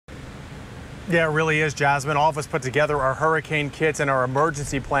Yeah, it really is, Jasmine. All of us put together our hurricane kits and our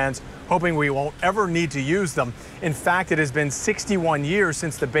emergency plans, hoping we won't ever need to use them. In fact, it has been 61 years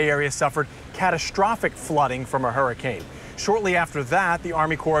since the Bay Area suffered catastrophic flooding from a hurricane. Shortly after that, the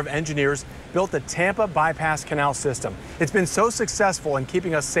Army Corps of Engineers built the Tampa Bypass Canal system. It's been so successful in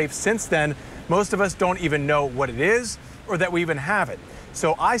keeping us safe since then, most of us don't even know what it is or that we even have it.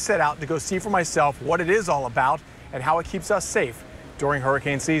 So I set out to go see for myself what it is all about and how it keeps us safe during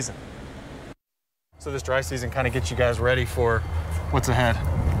hurricane season. So this dry season kind of gets you guys ready for what's ahead.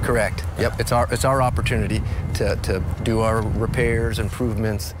 Correct. Yep. It's our opportunity to do our repairs,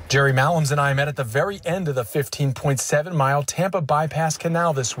 improvements. Jerry Malams and I met at the very end of the 15.7-mile Tampa Bypass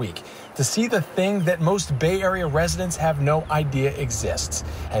Canal this week to see the thing that most Bay Area residents have no idea exists.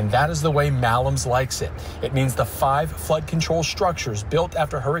 And that is the way Malams likes it. It means the 5 flood control structures built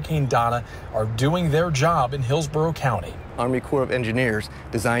after Hurricane Donna are doing their job in Hillsborough County. Army Corps of Engineers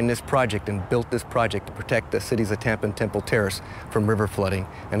designed this project and built this project to protect the cities of Tampa and Temple Terrace from river flooding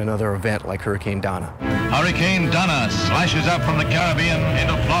and another event like Hurricane Donna. Hurricane Donna slashes up from the Caribbean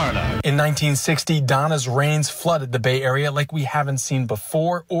into Florida. In 1960, Donna's rains flooded the Bay Area like we haven't seen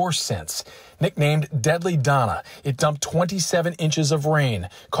before or since. Nicknamed Deadly Donna, it dumped 27 inches of rain,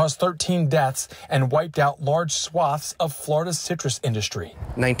 caused 13 deaths, and wiped out large swaths of Florida's citrus industry.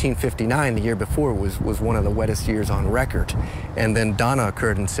 1959, the year before, was one of the wettest years on record. And then Donna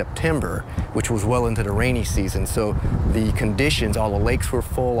occurred in September, which was well into the rainy season. So the conditions, all the lakes were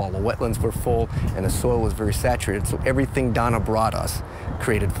full, all the wetlands were full, and the soil was very saturated. So everything Donna brought us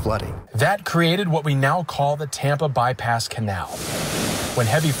created flooding. That created what we now call the Tampa Bypass Canal. When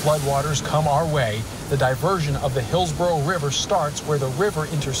heavy floodwaters come our way, the diversion of the Hillsborough River starts where the river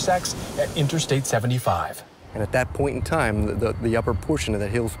intersects at Interstate 75. And at that point in time, the upper portion of the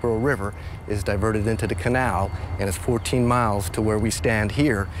Hillsborough River is diverted into the canal, and it's 14 miles to where we stand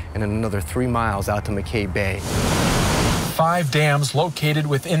here, and then another 3 miles out to McKay Bay. 5 dams located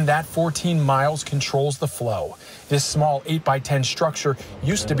within that 14 miles controls the flow. This small 8x10 structure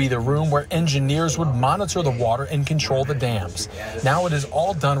used to be the room where engineers would monitor the water and control the dams. Now it is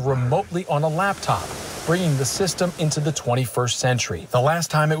all done remotely on a laptop, bringing the system into the 21st century. The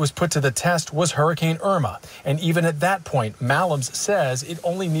last time it was put to the test was Hurricane Irma, and even at that point, Malams says it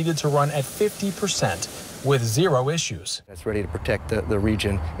only needed to run at 50% with 0 issues. That's ready to protect the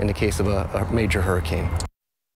region in the case of a major hurricane.